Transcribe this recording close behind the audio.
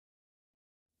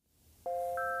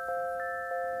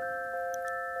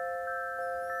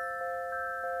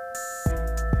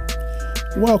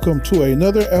Welcome to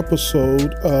another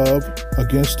episode of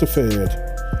Against the Fed.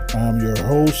 I'm your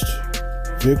host,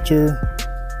 Victor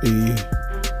E.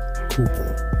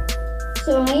 Cooper.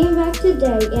 So I am back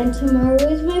today, and tomorrow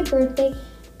is my birthday.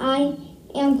 I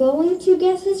am going to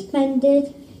get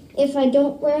suspended if I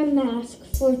don't wear a mask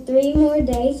for 3 more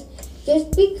days.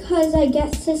 Just because I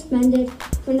get suspended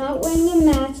for not wearing a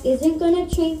mask isn't going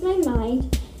to change my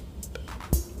mind.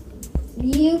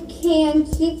 You can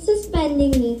keep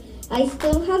suspending me. I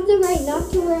still have the right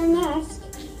not to wear a mask.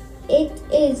 It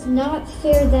is not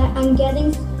fair that I'm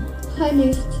getting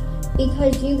punished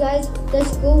because you guys, the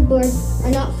school board,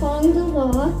 are not following the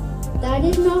law. That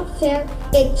is not fair.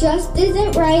 It just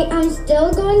isn't right. I'm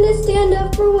still going to stand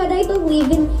up for what I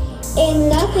believe in, and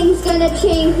nothing's going to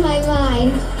change my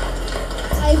mind.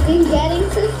 I've been getting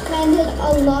suspended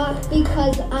a lot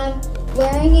because I'm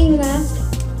wearing a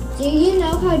mask. Do you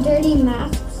know how dirty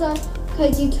masks are?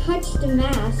 Because you touch the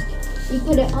mask, you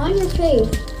put it on your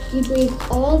face, you breathe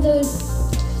all those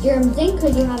germs in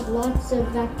because you have lots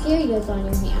of bacteria on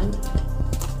your hand.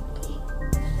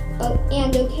 Oh,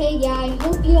 and okay, yeah, I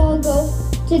hope you all go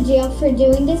to jail for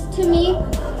doing this to me.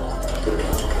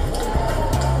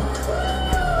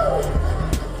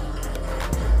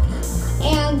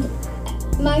 And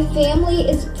my family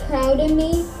is proud of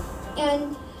me,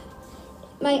 and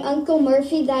my Uncle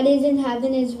Murphy that is in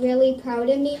heaven is really proud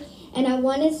of me. And I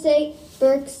want to say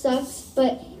Burke sucks,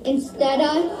 but instead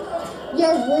of,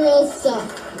 your rules suck.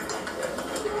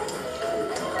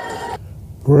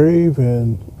 Brave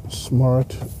and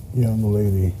smart young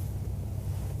lady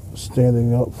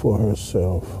standing up for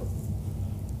herself.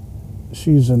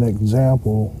 She's an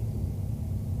example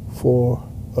for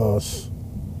us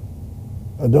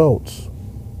adults.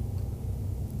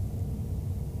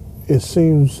 It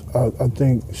seems, I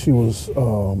think she was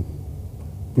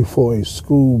before a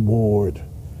school board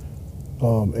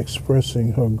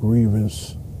expressing her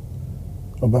grievance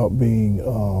about being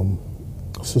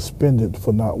suspended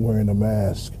for not wearing a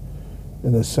mask.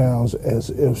 And it sounds as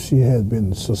if she had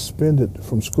been suspended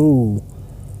from school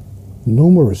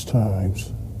numerous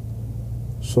times.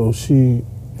 So she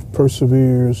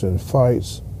perseveres and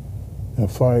fights,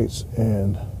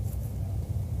 and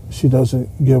she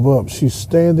doesn't give up. She's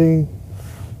standing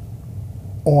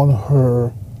on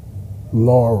her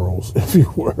laurels, if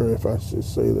you were, if I should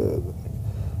say that.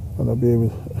 I'll not be able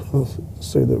to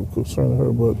say that concerning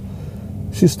her, but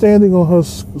she's standing on her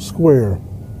square.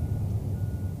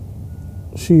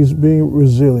 She's being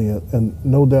resilient, and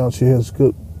no doubt she has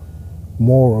good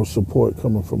moral support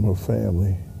coming from her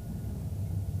family.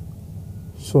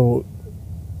 So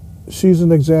she's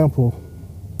an example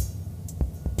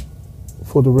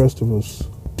for the rest of us.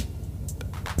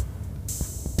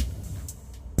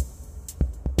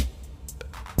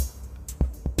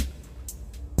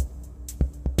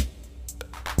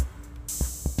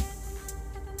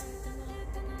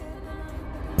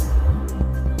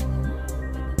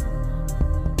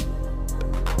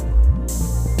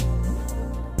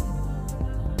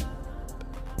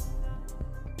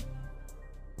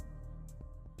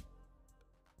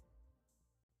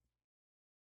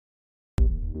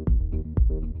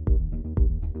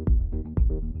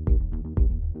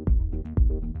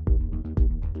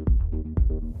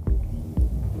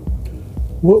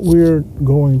 What we're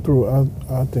going through,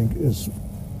 I think, is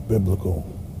biblical.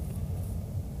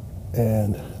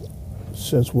 And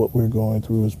since what we're going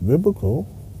through is biblical,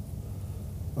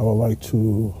 I would like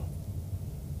to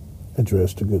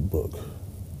address the good book.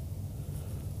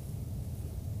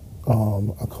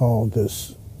 I call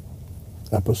this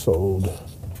episode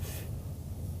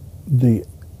the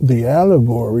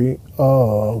Allegory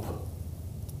of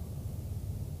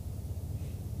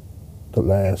the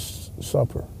Last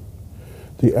Supper.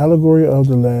 The Allegory of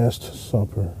the Last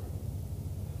Supper.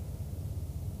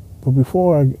 But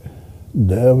before I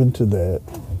delve into that,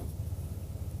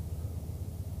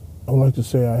 I would like to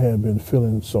say I have been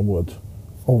feeling somewhat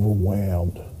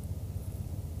overwhelmed.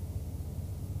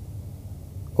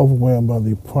 Overwhelmed by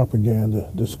the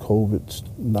propaganda, this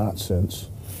COVID nonsense,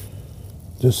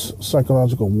 this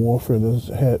psychological warfare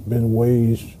that had been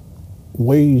waged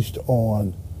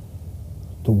on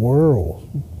the world.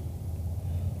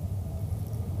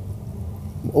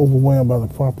 I'm overwhelmed by the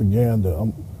propaganda.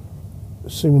 I'm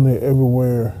seemingly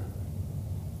everywhere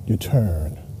you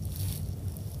turn,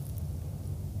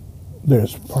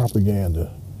 there's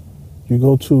propaganda. You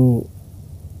go to,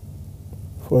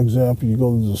 for example, you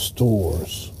go to the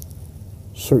stores,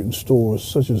 certain stores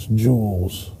such as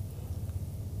Jewel's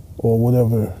or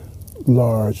whatever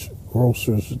large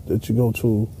grocers that you go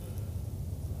to.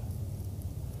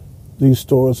 These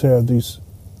stores have these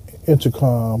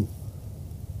intercom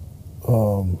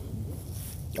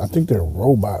I think they're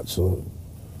robots or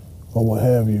what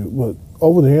have you. But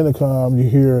over the intercom, you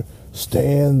hear,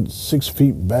 stand 6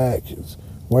 feet back,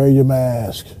 wear your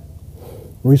mask.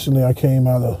 Recently, I came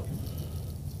out of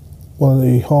one of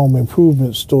the home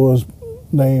improvement stores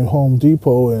named Home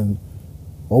Depot, and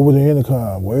over the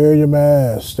intercom, wear your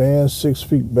mask, stand 6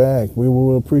 feet back, we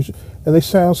will appreciate. And they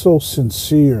sound so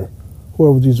sincere,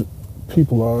 whoever these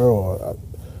people are, or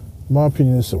in my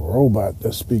opinion, it's a robot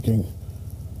that's speaking.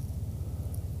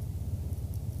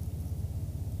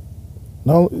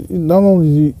 Not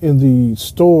only in the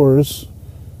stores,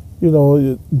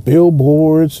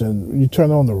 billboards, and you turn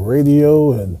on the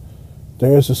radio and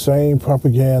there's the same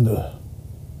propaganda.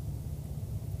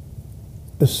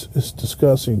 It's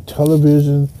discussing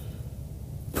television,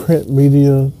 print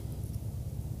media,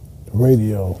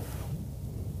 radio.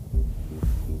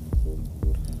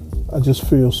 I just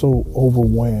feel so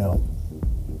overwhelmed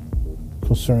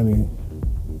concerning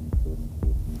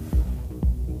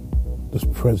this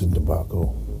present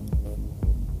debacle.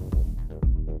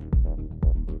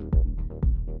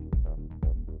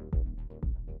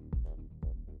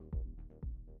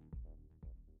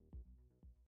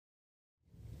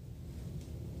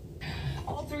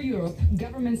 All through Europe,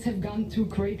 governments have gone to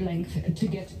great lengths to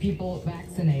get people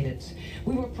vaccinated.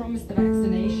 We were promised the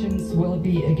vaccinations will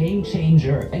be a game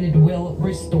changer and it will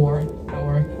restore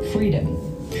our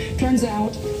freedom. Turns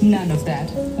out none of that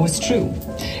was true.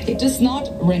 It does not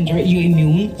render you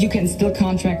immune. You can still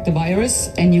contract the virus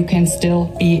and you can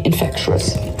still be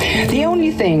infectious. The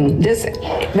only thing this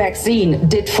vaccine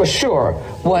did for sure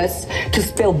was to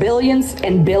spill billions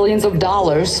and billions of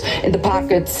dollars in the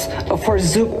pockets of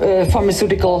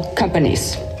pharmaceutical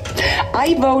companies.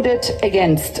 I voted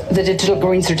against the digital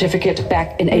green certificate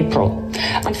back in April.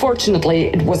 Unfortunately,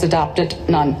 it was adopted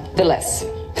nonetheless.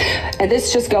 And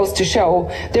this just goes to show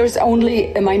there's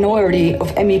only a minority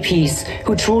of MEPs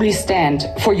who truly stand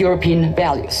for European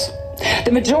values.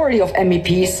 The majority of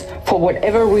MEPs, for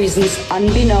whatever reasons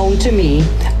unbeknown to me,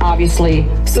 obviously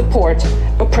support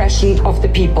oppression of the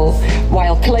people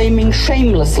while claiming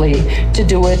shamelessly to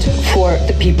do it for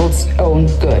the people's own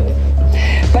good.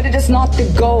 But it is not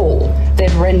the goal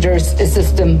that renders a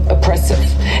system oppressive.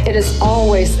 It is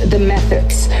always the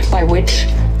methods by which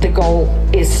the goal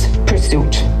is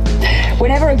pursued.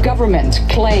 Whenever a government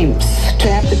claims to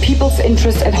have the people's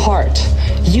interest at heart,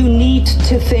 you need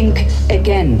to think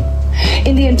again.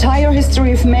 In the entire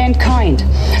history of mankind,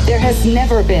 there has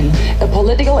never been a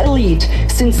political elite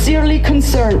sincerely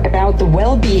concerned about the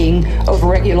well-being of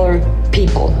regular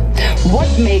people. What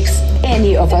makes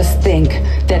any of us think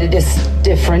that it is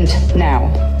different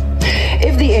now?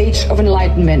 If the age of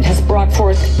enlightenment has brought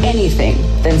forth anything,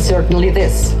 then certainly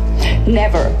this.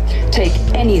 Never take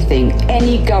anything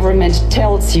any government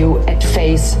tells you at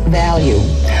face value.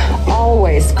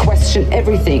 Always question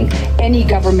everything any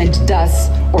government does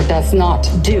or does not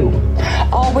do.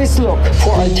 Always look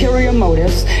for ulterior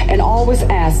motives and always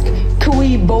ask,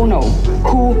 cui bono,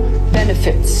 who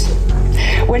benefits?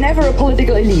 Whenever a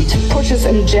political elite pushes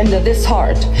an agenda this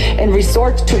hard and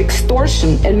resort to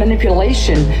extortion and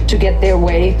manipulation to get their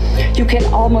way, you can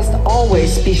almost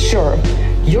always be sure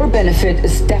your benefit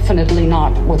is definitely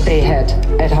not what they had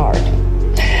at heart.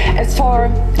 As far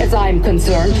as I'm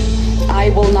concerned, I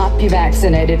will not be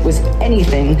vaccinated with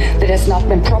anything that has not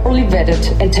been properly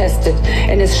vetted and tested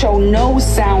and has shown no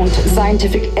sound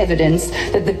scientific evidence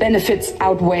that the benefits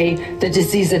outweigh the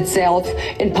disease itself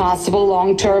and possible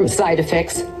long-term side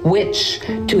effects, which,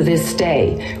 to this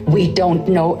day, we don't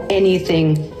know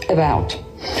anything about.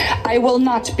 I will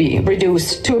not be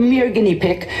reduced to a mere guinea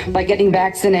pig by getting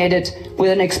vaccinated with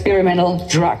an experimental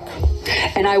drug.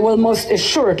 And I will most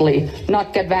assuredly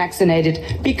not get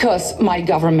vaccinated because my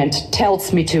government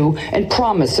tells me to and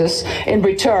promises in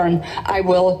return I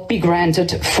will be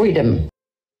granted freedom.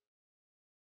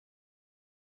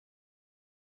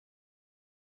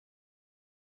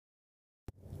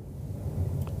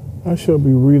 I shall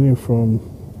be reading from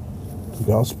the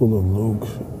Gospel of Luke,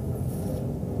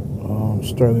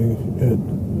 starting at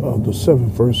the 7th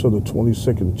verse of the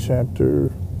 22nd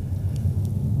chapter.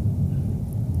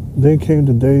 Then came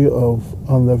the day of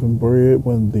unleavened bread,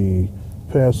 when the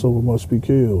Passover must be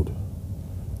killed.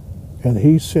 And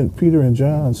he sent Peter and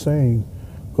John, saying,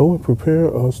 Go and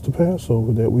prepare us the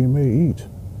Passover, that we may eat.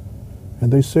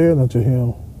 And they said unto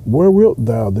him, Where wilt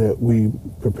thou that we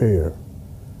prepare?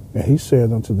 And he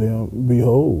said unto them,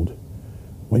 Behold,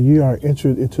 when ye are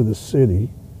entered into the city,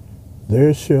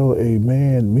 there shall a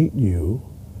man meet you,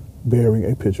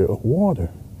 bearing a pitcher of water.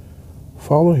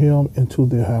 Follow him into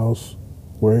the house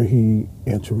where he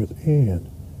entereth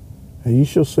in. And ye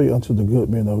shall say unto the good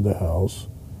men of the house,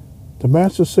 The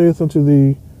master saith unto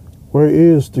thee, Where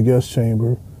is the guest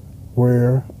chamber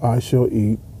where I shall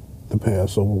eat the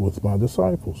Passover with my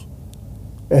disciples?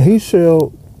 And he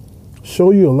shall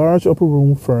show you a large upper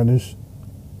room furnished,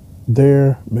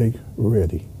 there make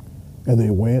ready. And they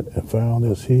went and found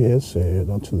as he had said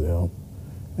unto them,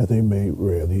 and they made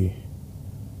ready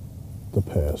the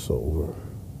Passover.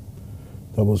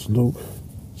 That was Luke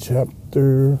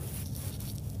chapter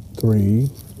 22,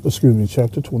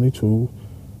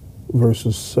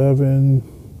 verses 7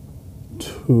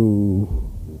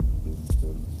 to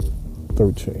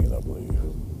 13, I believe.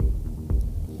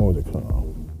 More to come.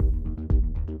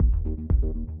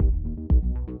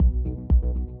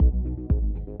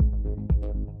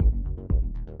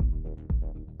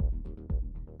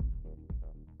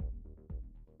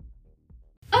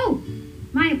 Oh,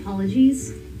 my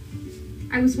apologies.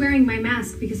 I was wearing my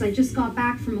mask because I just got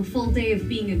back from a full day of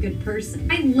being a good person.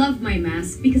 I love my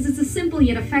mask because it's a simple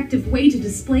yet effective way to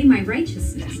display my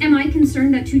righteousness. Am I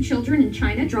concerned that 2 children in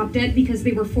China dropped dead because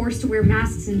they were forced to wear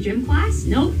masks in gym class?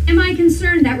 Nope. Am I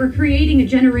concerned that we're creating a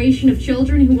generation of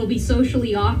children who will be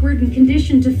socially awkward and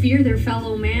conditioned to fear their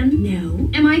fellow man? No.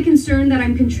 Am I concerned that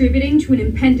I'm contributing to an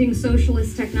impending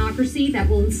socialist technocracy that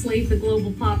will enslave the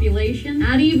global population?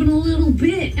 Not even a little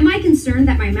bit. Am I concerned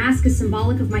that my mask is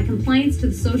symbolic of my compliance to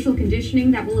the social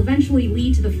conditioning that will eventually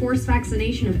lead to the forced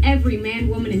vaccination of every man,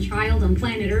 woman, and child on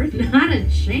planet Earth? Not a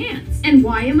chance. And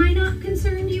why am I not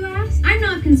concerned, you ask? I'm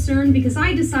not concerned because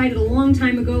I decided a long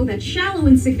time ago that shallow,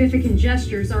 insignificant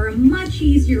gestures are a much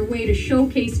easier way to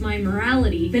showcase my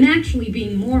morality than actually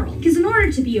being moral. Because in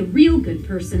order to be a real good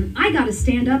person, I gotta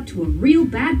stand up to a real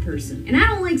bad person. And I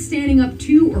don't like standing up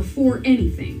to or for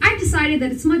anything. I've decided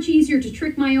that it's much easier to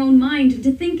trick my own mind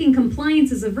into thinking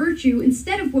compliance is a virtue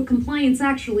instead of what compliance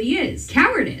actually is: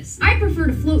 cowardice. I prefer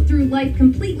to float through life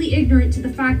completely ignorant to the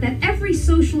fact that every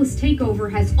socialist takeover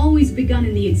has always begun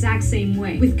in the exact same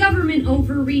way, with government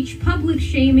overreach, public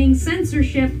shaming,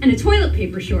 censorship, and a toilet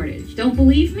paper shortage. Don't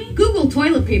believe me? Google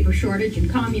toilet paper shortage in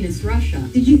communist Russia.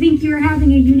 Did you think you were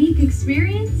having a unique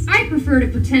experience? I prefer to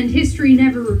pretend history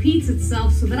never repeats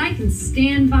itself so that I can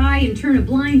stand by and turn a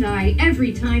blind eye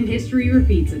every time history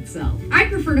repeats itself. I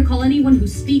prefer to call anyone who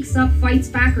speaks up, fights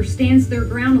back, or stands their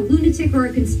ground a lunatic or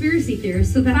a conspiracy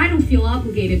theorist so that I don't feel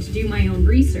obligated to do my own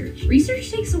research.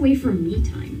 Research takes away from me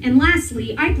time. And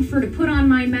lastly, I prefer to put on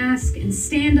my mask and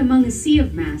stand among a sea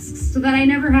of masks so that I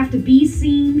never have to be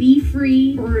seen, be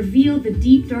free, or reveal the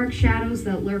deep dark shadows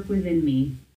that lurk within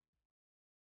me.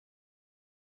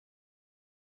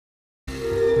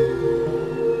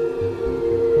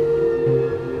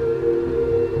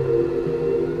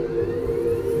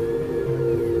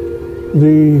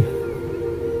 The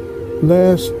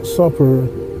Last Supper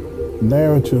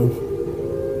narrative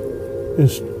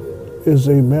is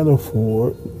a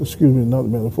metaphor, not a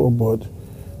metaphor, but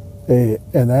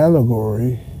an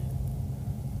allegory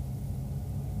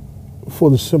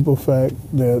for the simple fact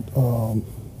that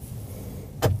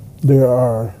there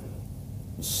are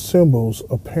symbols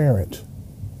apparent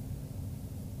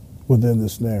within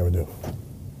this narrative.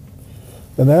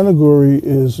 An allegory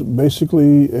is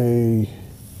basically a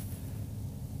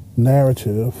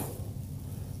narrative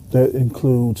that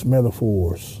includes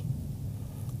metaphors.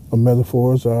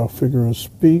 Metaphors are a figure of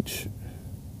speech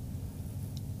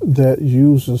that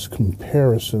uses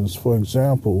comparisons. For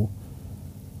example,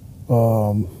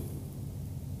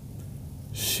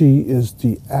 she is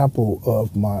the apple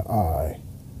of my eye.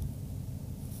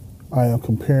 I am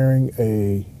comparing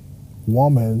a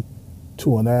woman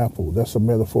to an apple. That's a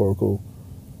metaphorical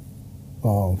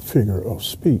figure of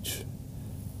speech.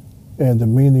 And the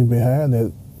meaning behind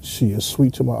it, she is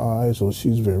sweet to my eyes, or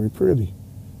she's very pretty.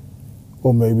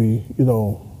 Or maybe,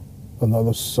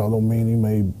 another subtle meaning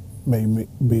may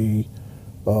be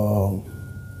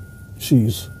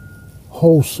she's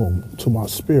wholesome to my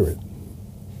spirit.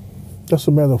 That's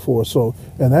a metaphor. So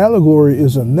an allegory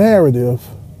is a narrative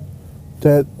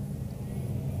that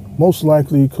most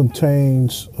likely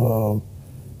contains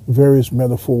various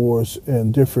metaphors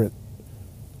and different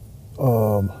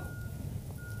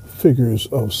figures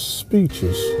of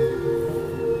speeches.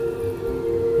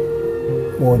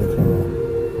 More to come.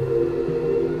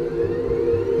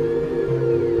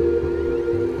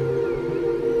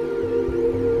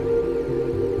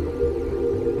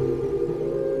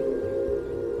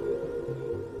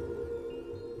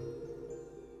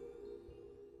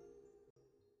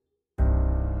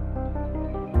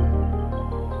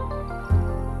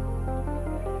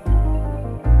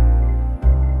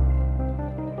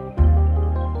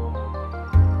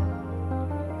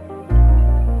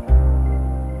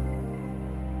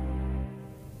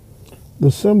 The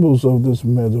symbols of this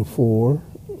metaphor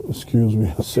Excuse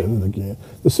me, I said it again.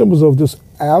 The symbols of this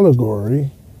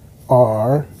allegory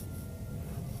are: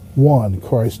 1,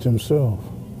 Christ himself;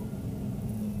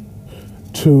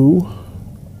 2,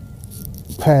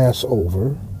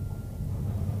 Passover;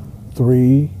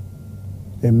 3,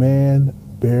 a man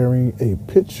bearing a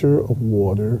pitcher of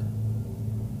water;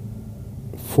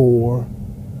 4,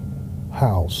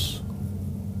 house.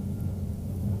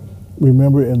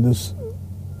 Remember, in this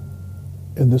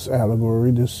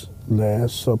allegory, this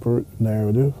Last Supper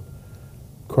narrative,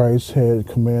 Christ had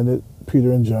commanded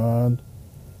Peter and John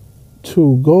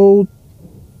to go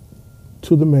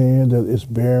to the man that is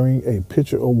bearing a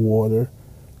pitcher of water,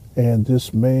 and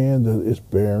this man that is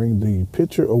bearing the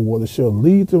pitcher of water shall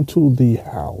lead them to the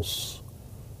house.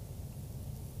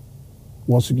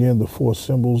 Once again, the 4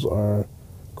 symbols are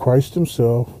Christ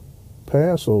himself,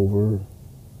 Passover,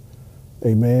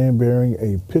 a man bearing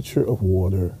a pitcher of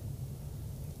water,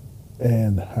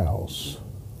 and house.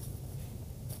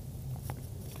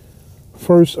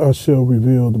 First, I shall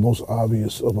reveal the most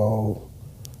obvious of all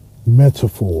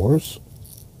metaphors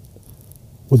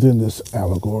within this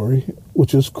allegory,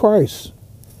 which is Christ.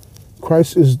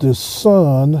 Christ is the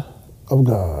Son of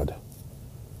God,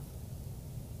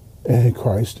 and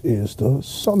Christ is the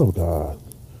Son of God.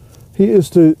 He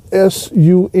is the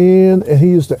S-U-N and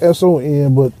he is the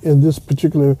S-O-N, but in this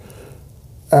particular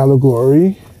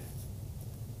allegory,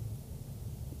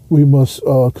 we must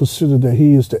consider that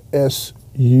he is the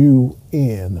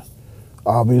S-U-N.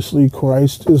 Obviously,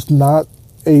 Christ is not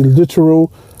a literal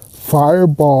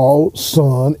fireball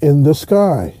sun in the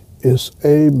sky. It's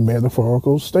a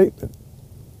metaphorical statement,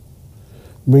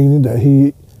 meaning that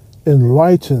he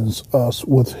enlightens us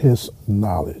with his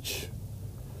knowledge.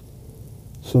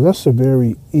 So that's a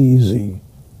very easy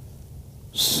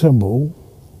symbol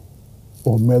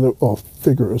or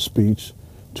figure of speech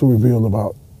to reveal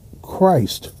about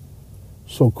Christ.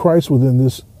 So Christ within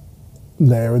this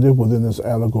narrative, within this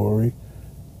allegory,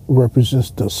 represents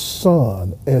the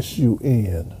Son,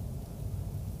 S-U-N.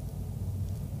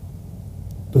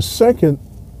 The second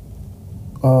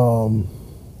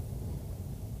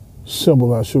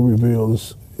symbol I should reveal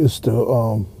is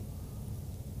the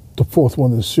 4th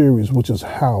one in the series, which is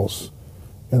house,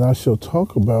 and I shall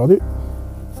talk about it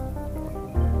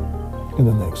in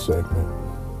the next segment.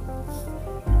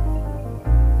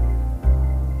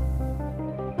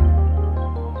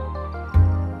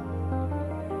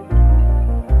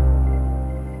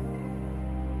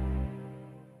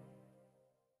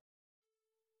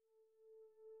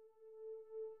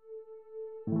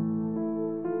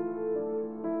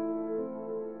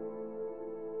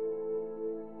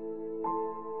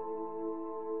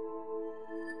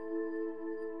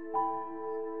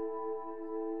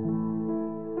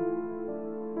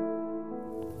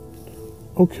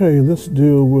 Okay, let's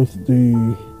deal with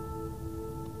the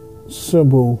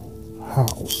symbol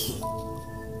house.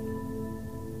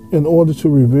 In order to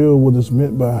reveal what is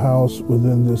meant by house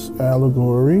within this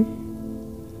allegory,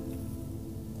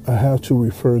 I have to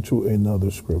refer to another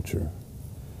scripture,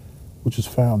 which is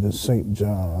found in St.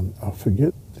 John. I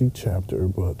forget the chapter,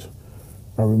 but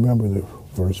I remember the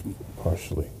verse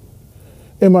partially.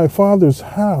 In my Father's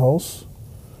house,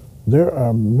 there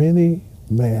are many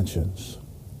mansions.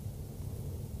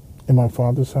 In my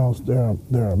Father's house, there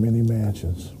are many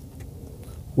mansions.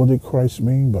 What did Christ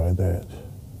mean by that?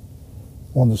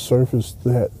 On the surface,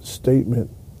 that statement,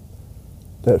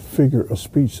 that figure of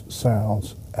speech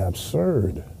sounds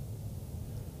absurd.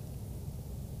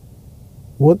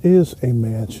 What is a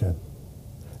mansion?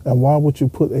 And why would you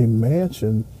put a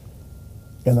mansion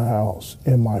in a house?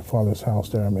 In my Father's house,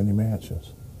 there are many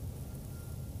mansions.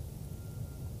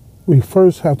 We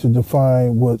first have to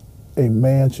define what a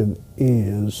mansion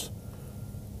is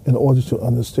in order to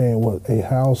understand what a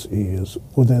house is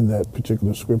within that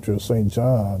particular scripture of St.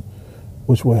 John,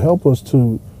 which will help us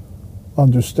to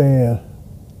understand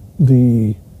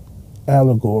the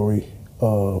allegory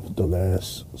of the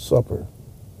Last Supper.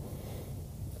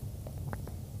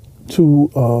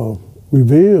 To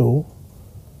reveal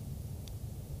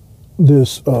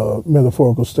this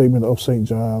metaphorical statement of St.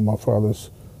 John, my Father's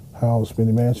house,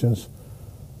 many mansions,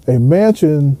 a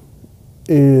mansion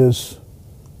is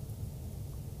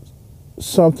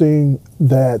something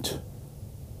that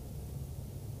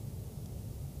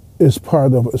is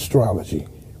part of astrology.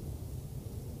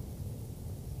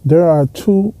 There are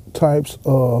 2 types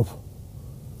of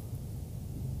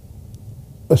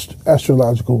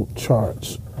astrological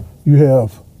charts. You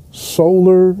have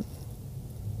solar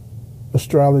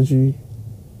astrology,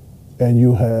 and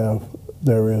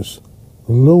there is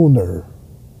lunar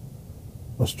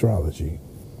astrology.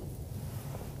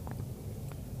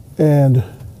 And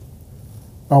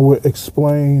I will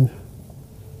explain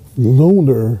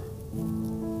lunar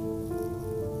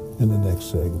in the next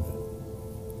segment.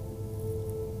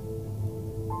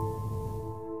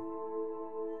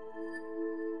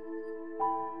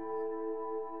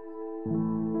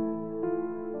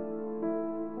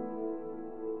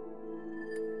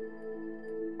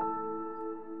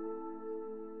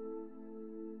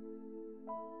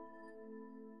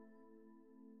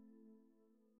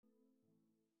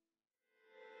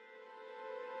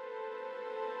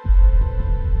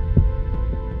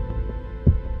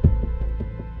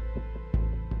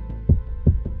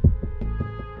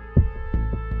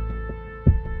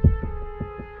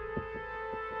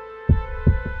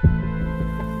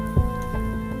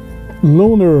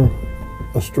 Lunar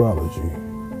astrology,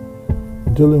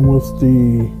 dealing with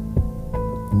the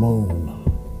moon.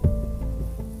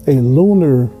 A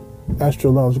lunar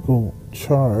astrological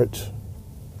chart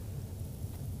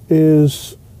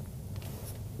is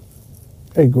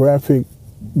a graphic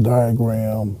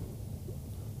diagram,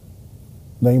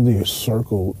 namely a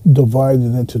circle,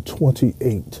 divided into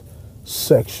 28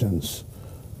 sections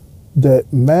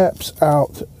that maps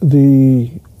out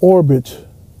the orbit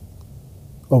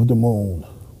of the moon.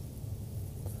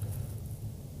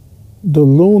 The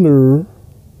lunar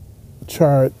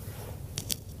chart,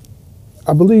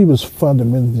 I believe, is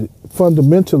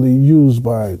fundamentally used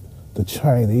by the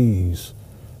Chinese.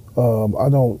 I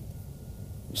don't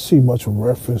see much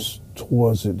reference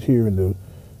towards it here in the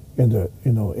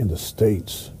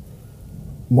States.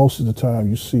 Most of the time,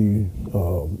 you see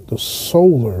the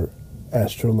solar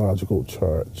astrological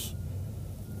charts,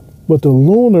 but the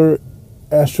lunar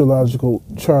astrological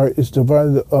chart is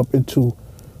divided up into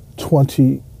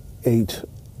 28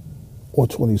 or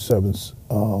 27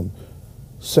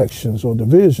 sections or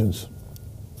divisions.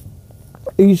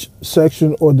 Each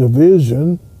section or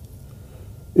division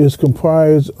is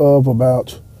comprised of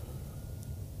about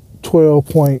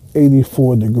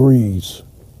 12.84 degrees.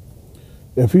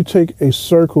 If you take a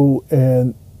circle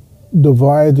and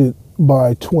divide it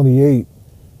by 28,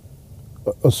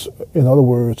 in other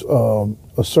words,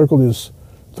 a circle is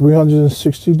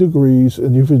 360 degrees,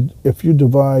 and if you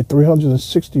divide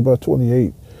 360 by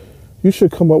 28, you should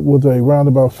come up with a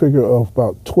roundabout figure of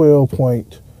about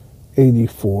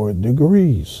 12.84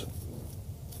 degrees.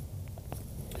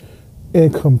 In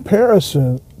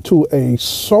comparison to a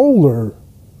solar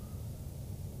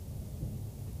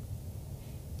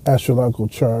astrological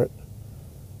chart,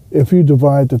 if you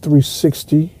divide the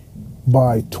 360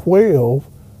 by 12,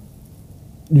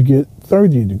 you get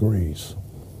 30 degrees.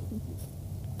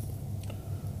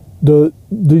 The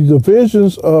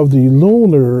divisions of the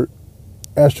lunar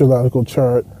astrological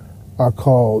chart are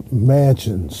called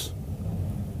mansions.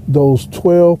 Those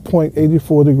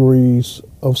 12.84 degrees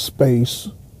of space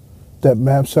that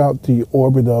maps out the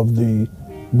orbit of the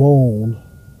moon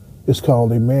is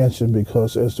called a mansion,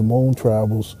 because as the moon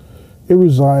travels, it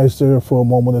resides there for a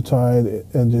moment of time,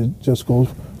 and it just goes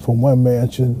from one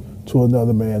mansion to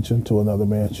another mansion to another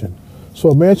mansion. So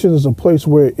a mansion is a place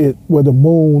where the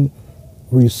moon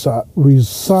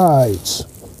resides.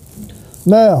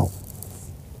 Now,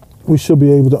 we should be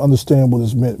able to understand what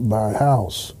is meant by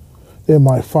house. In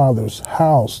my father's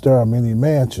house, there are many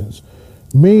mansions,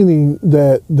 meaning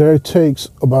that there takes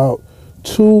about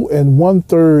 2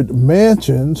 1/3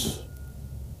 mansions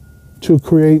to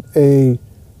create a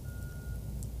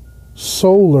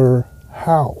solar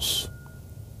house,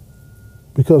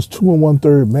 because 2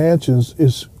 1/3 mansions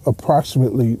is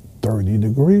approximately 30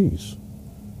 degrees.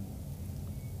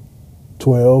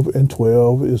 12 and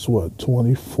 12 is what?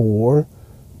 24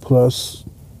 plus,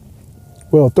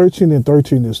 13 and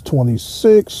 13 is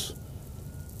 26,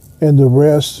 and the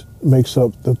rest makes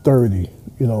up the 30.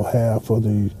 Half of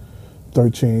the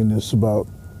 13 is about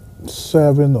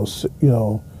 7, or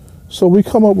so we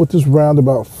come up with this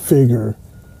roundabout figure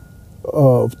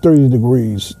of 30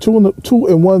 degrees. 2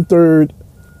 1/3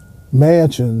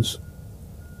 mansions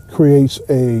creates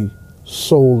a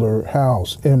solar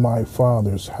house. In my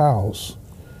father's house,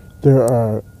 there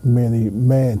are many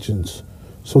mansions.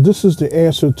 So this is the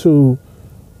answer to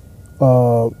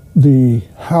the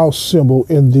house symbol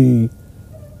in the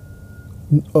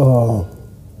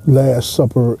Last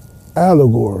Supper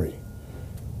allegory.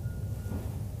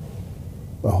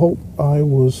 I hope I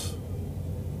was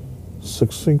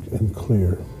succinct and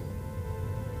clear.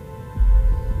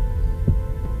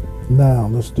 Now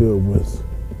let's deal with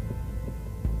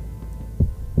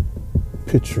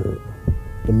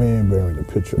the man bearing the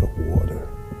pitcher of water.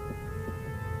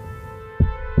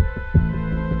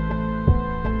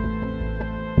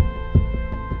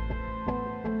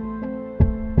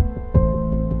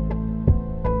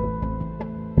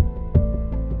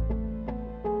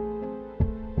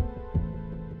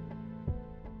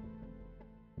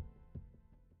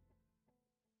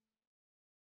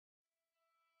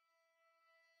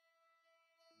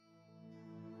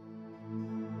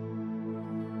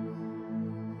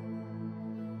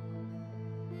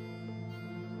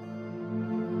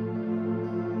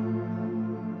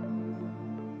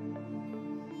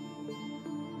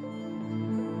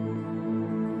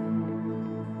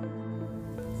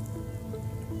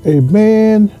 A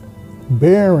man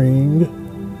bearing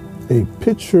a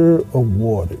pitcher of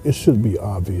water. It should be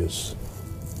obvious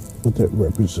what that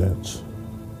represents.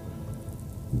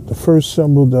 The first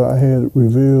symbol that I had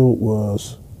revealed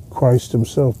was Christ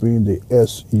himself being the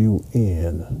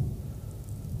S-U-N.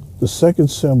 The second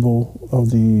symbol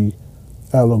of the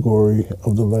allegory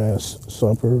of the Last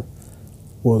Supper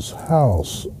was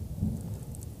house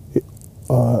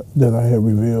that I had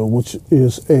revealed, which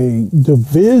is a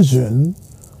division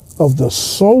of the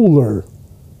solar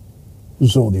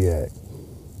zodiac.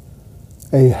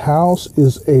 A house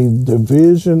is a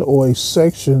division or a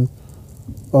section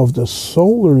of the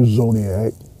solar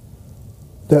zodiac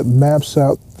that maps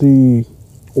out the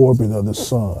orbit of the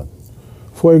sun.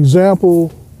 For example,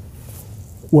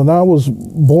 when I was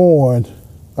born,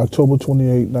 October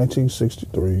 28,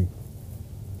 1963,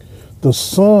 the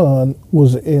sun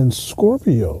was in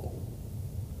Scorpio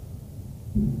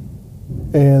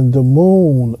and the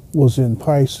moon was in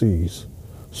Pisces.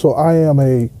 So I am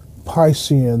a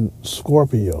Piscean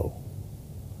Scorpio.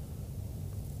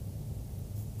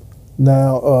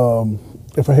 Now,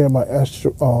 if I had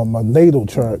my natal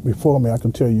chart before me, I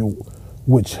can tell you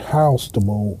which house the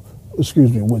moon,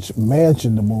 which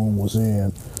mansion the moon was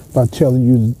in by telling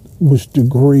you which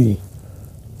degree.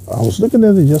 I was looking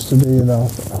at it yesterday and I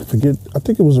forget, I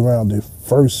think it was around the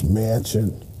first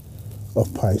mansion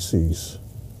of Pisces.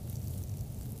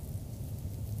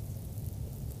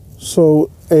 So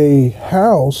a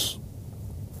house,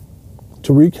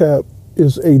 to recap,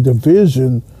 is a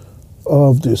division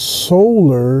of the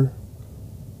solar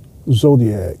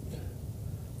zodiac.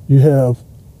 You have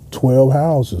 12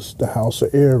 houses: the house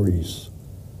of Aries,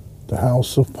 the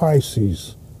house of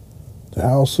Pisces, the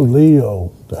house of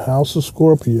Leo, the house of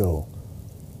Scorpio,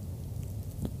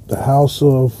 the house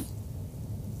of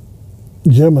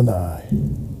Gemini,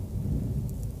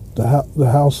 the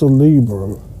house of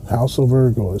Libra, house of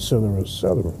Virgo, etc.,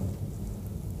 etc.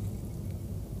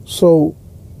 So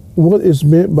what is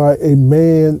meant by a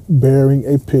man bearing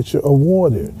a pitcher of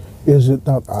water? Is it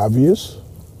not obvious?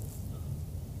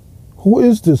 Who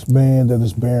is this man that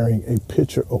is bearing a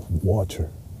pitcher of water?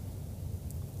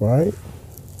 Right?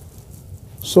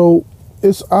 So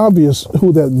it's obvious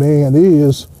who that man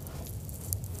is,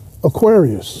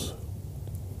 Aquarius.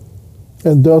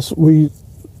 And thus we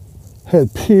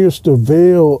had pierced the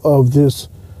veil of this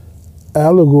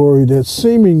allegory that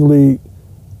seemingly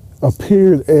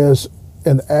appeared as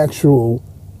an actual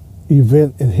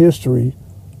event in history,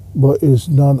 but is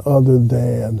none other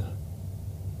than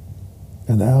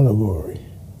an allegory,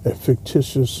 a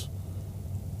fictitious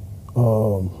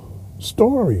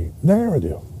story,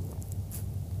 narrative,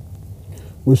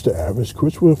 which the average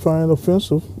Christian would find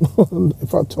offensive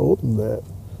if I told them that.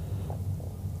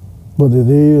 But it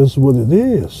is what it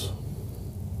is.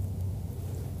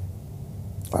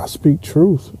 I speak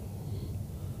truth.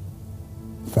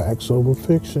 Facts over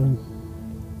fiction.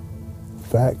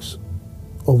 Facts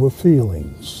over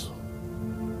feelings.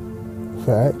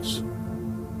 Facts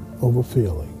over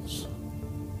feelings.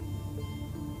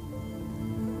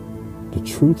 The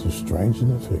truth is stranger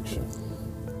than fiction.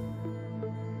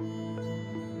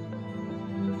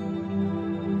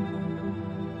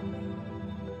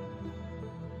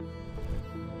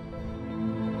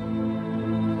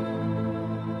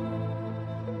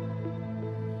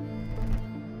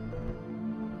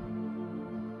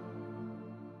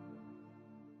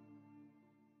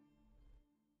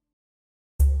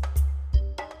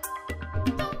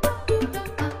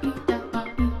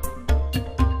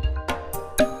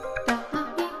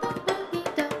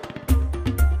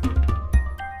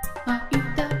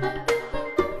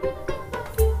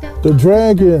 The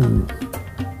dragon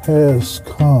has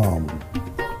come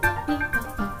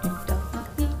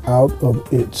out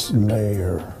of its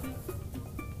lair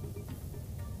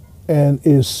and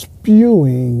is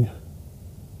spewing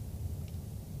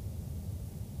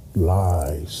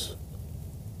lies,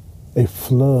 a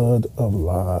flood of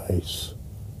lies,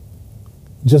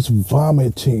 just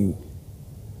vomiting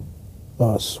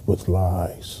us with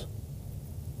lies.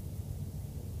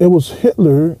 It was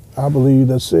Hitler, I believe,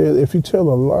 that said, if you tell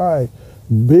a lie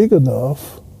big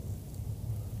enough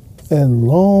and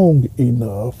long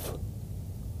enough,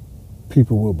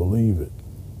 people will believe it.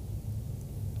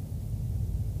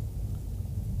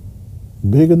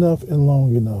 Big enough and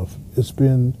long enough. It's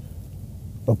been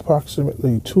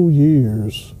approximately 2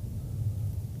 years,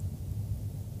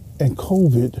 and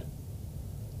COVID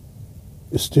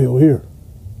is still here,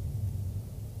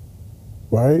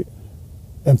 right?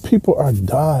 And people are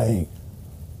dying,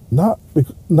 not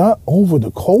over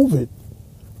the COVID,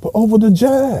 but over the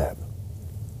jab.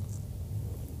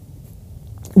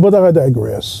 But I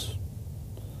digress.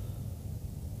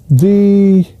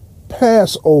 The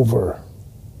Passover.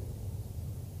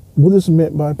 What is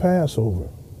meant by Passover?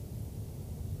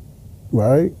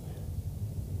 Right?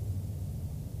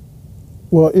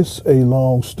 Well, it's a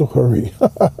long story.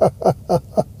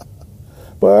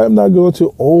 But I'm not going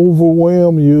to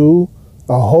overwhelm you.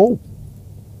 I hope.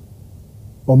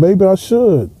 Or maybe I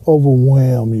should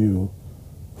overwhelm you,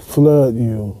 flood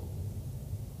you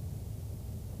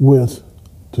with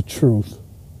the truth.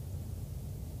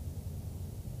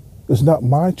 It's not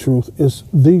my truth, it's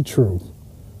the truth.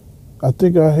 I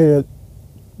think I had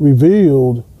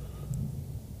revealed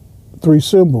 3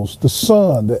 symbols. The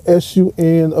Son, the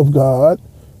S-U-N of God,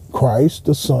 Christ,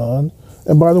 the Son.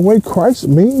 And by the way, Christ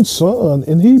means son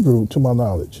in Hebrew, to my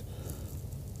knowledge.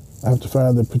 I have to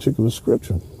find the particular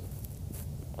scripture.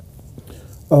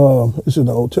 It's in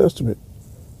the Old Testament.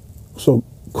 So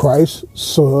Christ,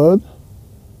 son,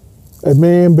 a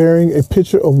man bearing a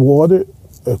pitcher of water,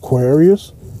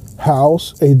 Aquarius,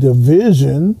 house, a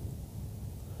division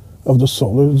of the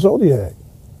solar zodiac,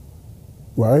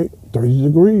 right? 30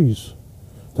 degrees,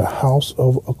 the house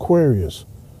of Aquarius.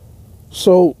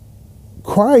 So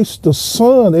Christ, the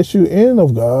Son, S-U-N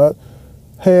of God,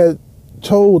 had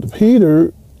told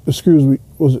Peter,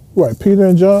 Peter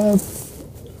and John,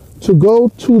 to go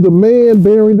to the man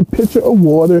bearing the pitcher of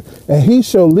water, and he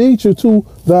shall lead you to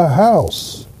the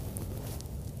house.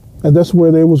 And that's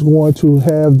where they was going to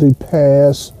have the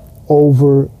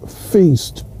Passover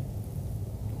feast.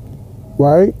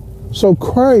 Right? So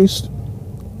Christ,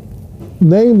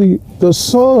 namely the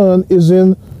Son, is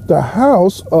in the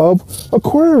house of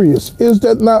Aquarius. Is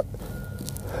that not?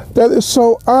 That is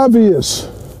so obvious.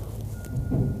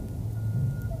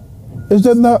 Is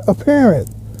that not apparent?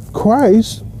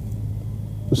 Christ,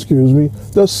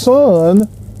 the Son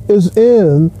is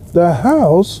in the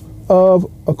house of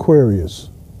Aquarius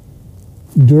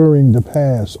during the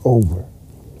Passover.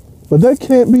 But that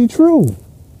can't be true,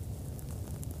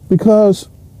 because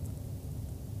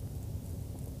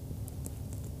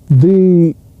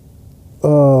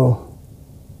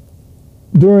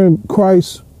during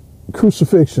Christ's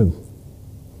crucifixion,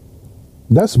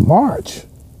 that's March.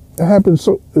 It happened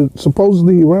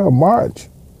supposedly around March.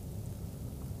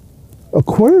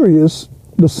 Aquarius,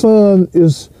 the Sun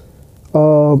is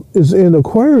in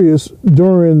Aquarius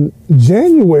during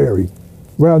January,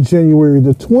 around January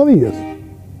the 20th.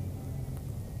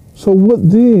 So what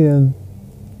then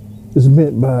is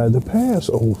meant by the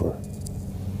Passover?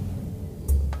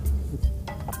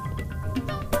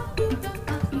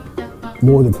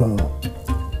 More to come.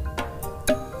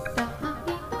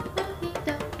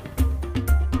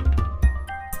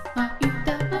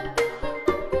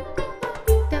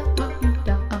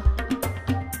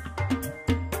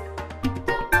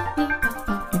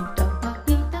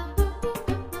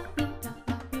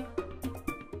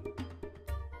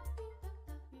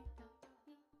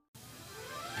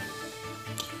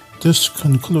 This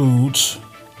concludes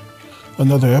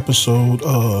another episode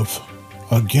of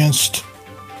Against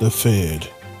the Fed.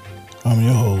 I'm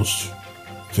your host,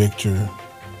 Victor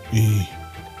E.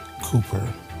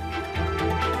 Cooper.